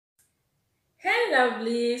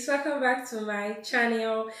Lovelies, welcome back to my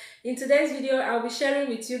channel. In today's video I'll be sharing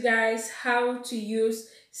with you guys how to use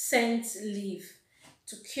scent leaf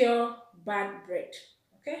to cure bad breath.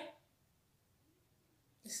 Okay,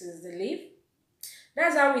 this is the leaf.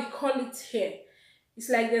 That's how we call it here. It's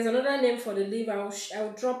like there's another name for the leaf.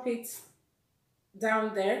 I'll drop it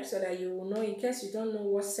down there so that you will know, in case you don't know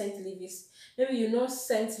what scent leaf is. Maybe you know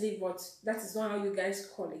scent leaf, but that is not how you guys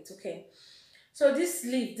call it. Okay, so this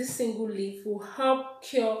leaf, this single leaf, will help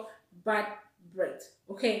cure bad breath,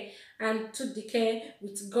 okay, and tooth decay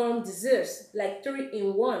with gum disease, like 3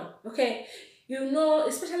 in 1. Okay, you know,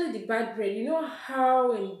 especially the bad breath, you know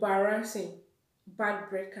how embarrassing bad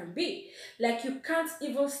breath can be. Like, you can't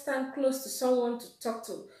even stand close to someone to talk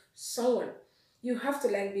to someone. You have to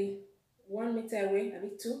like be 1 meter away,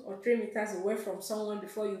 maybe 2 or 3 meters away from someone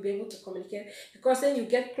before you'll be able to communicate. Because then you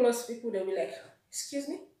get close, people, they'll be like, excuse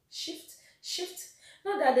me, shift.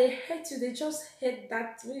 Not that they hate you, they just hate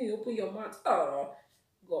that when you open your mouth. Oh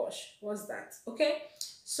gosh, what's that? Okay,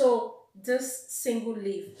 so this single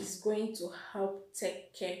leaf is going to help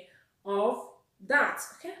take care of that.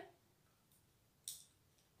 Okay,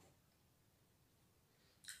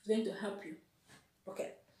 it's going to help you.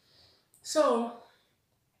 Okay, so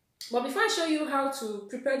but before I show you how to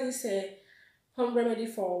prepare this home remedy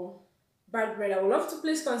for bad breath, I would love to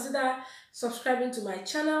please consider subscribing to my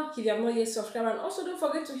channel if you have not yet subscribed, and also don't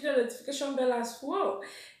forget to hit the notification bell as well.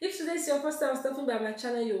 If today is your first time stopping by my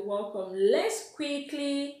channel, you're welcome. Let's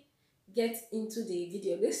quickly get into the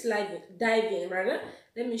video. Let's dive in rather.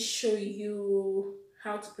 Let me show you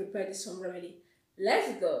how to prepare this home remedy.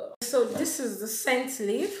 Let's go. So this is the scent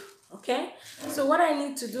leaf. Okay, so what I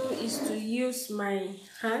need to do is to use my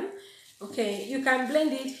hand. Okay, you can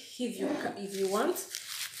blend it if you want.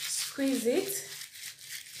 Squeeze it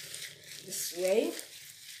this way.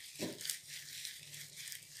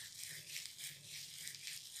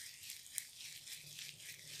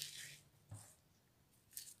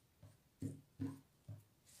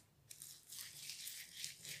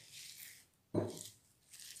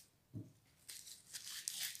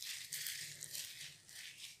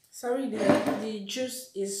 Sorry, the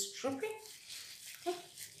juice is dropping. Okay.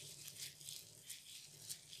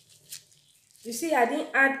 You see, I didn't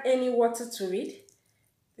add any water to it.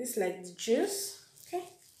 This is like the juice. Okay.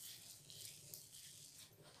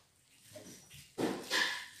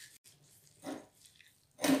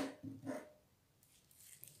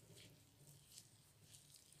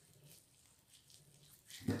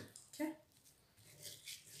 Okay.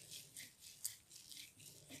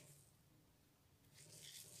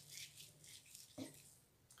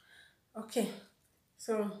 Okay.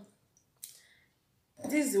 So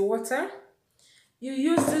this is the water. You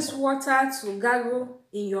use this water to gargle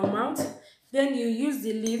in your mouth. Then you use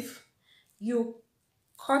the leaf. You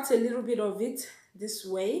cut a little bit of it this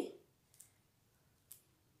way.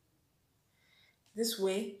 This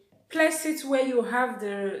way. Place it where you have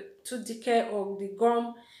the tooth decay or the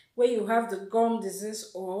gum, where you have the gum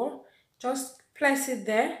disease, or just place it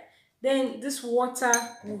there. Then this water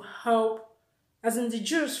will help, as in the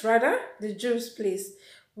juice rather, the juice please,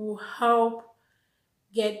 will help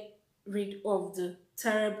get rid of the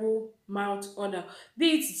terrible mouth odor.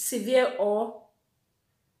 Be it severe or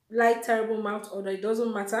light terrible mouth odor, it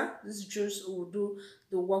doesn't matter. This juice will do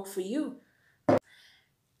the work for you.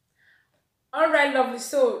 All right, lovely,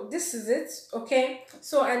 so this is it. Okay,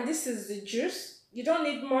 so and this is the juice. You don't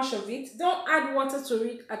need much of it. Don't add water to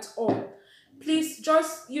it at all. Please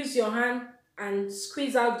just use your hand and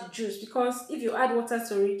squeeze out the juice, because if you add water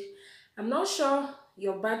to it, I'm not sure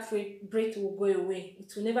your bad breath will go away.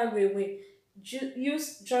 It will never go away.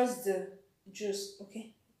 Use just the juice.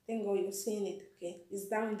 Okay, thank God you're seeing it. Okay, it's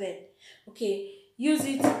down there. Okay, use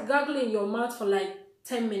it, gargle in your mouth for like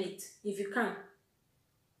 10 minutes if you can,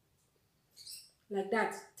 like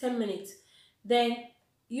that, 10 minutes. Then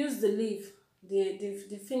use the leaf,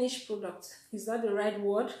 the finished product. Is that the right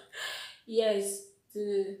word? Yes,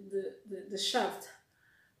 the shaft.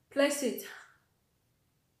 Place it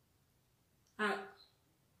out.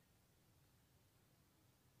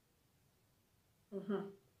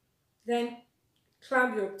 Then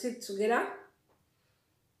clamp your teeth together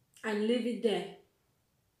and leave it there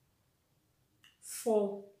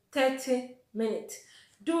for 30 minutes.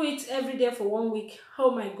 Do it every day for 1 week.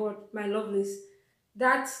 Oh my God, my lovelies,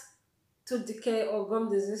 that tooth decay or gum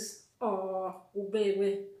disease will be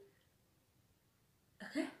away.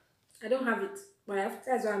 Okay, I don't have it, but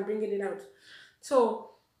that's why I'm bringing it out. So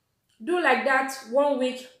do like that 1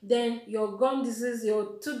 week, then your gum disease,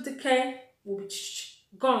 your tooth decay will be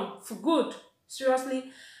gone for good,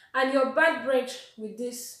 seriously, and your bad breath with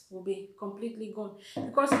this will be completely gone,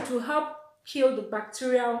 because it will help kill the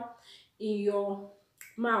bacteria in your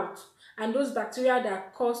mouth, and those bacteria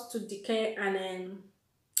that cause to decay and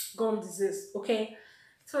gum disease. Okay,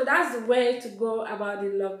 so that's the way to go about the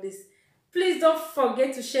lovelies. Please don't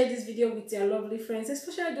forget to share this video with your lovely friends,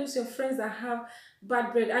 especially those your friends that have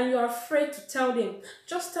bad breath and you're afraid to tell them.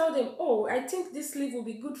 Just tell them, oh, I think this leaf will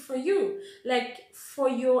be good for you, like for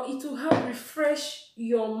your, it will help refresh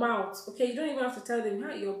your mouth. Okay, you don't even have to tell them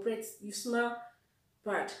how your breath, you smell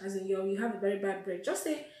bad, as in you have a very bad breath. Just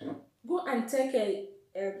say, go and take a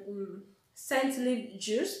scent leaf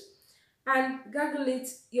juice and gargle it.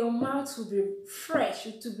 Your mouth will be fresh,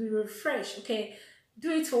 it will be refreshed. Okay,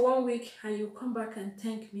 do it for 1 week and you come back and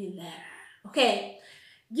thank me later. Okay,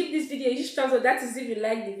 give this video a huge thumbs up, that is if you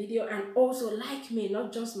like the video, and also like me,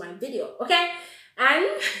 not just my video. Okay, and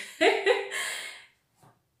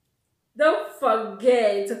don't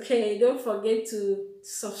forget, okay, don't forget to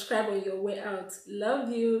subscribe on your way out. Love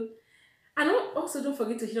you. And also don't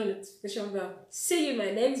forget to hit on the notification bell. See you in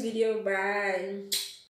my next video. Bye.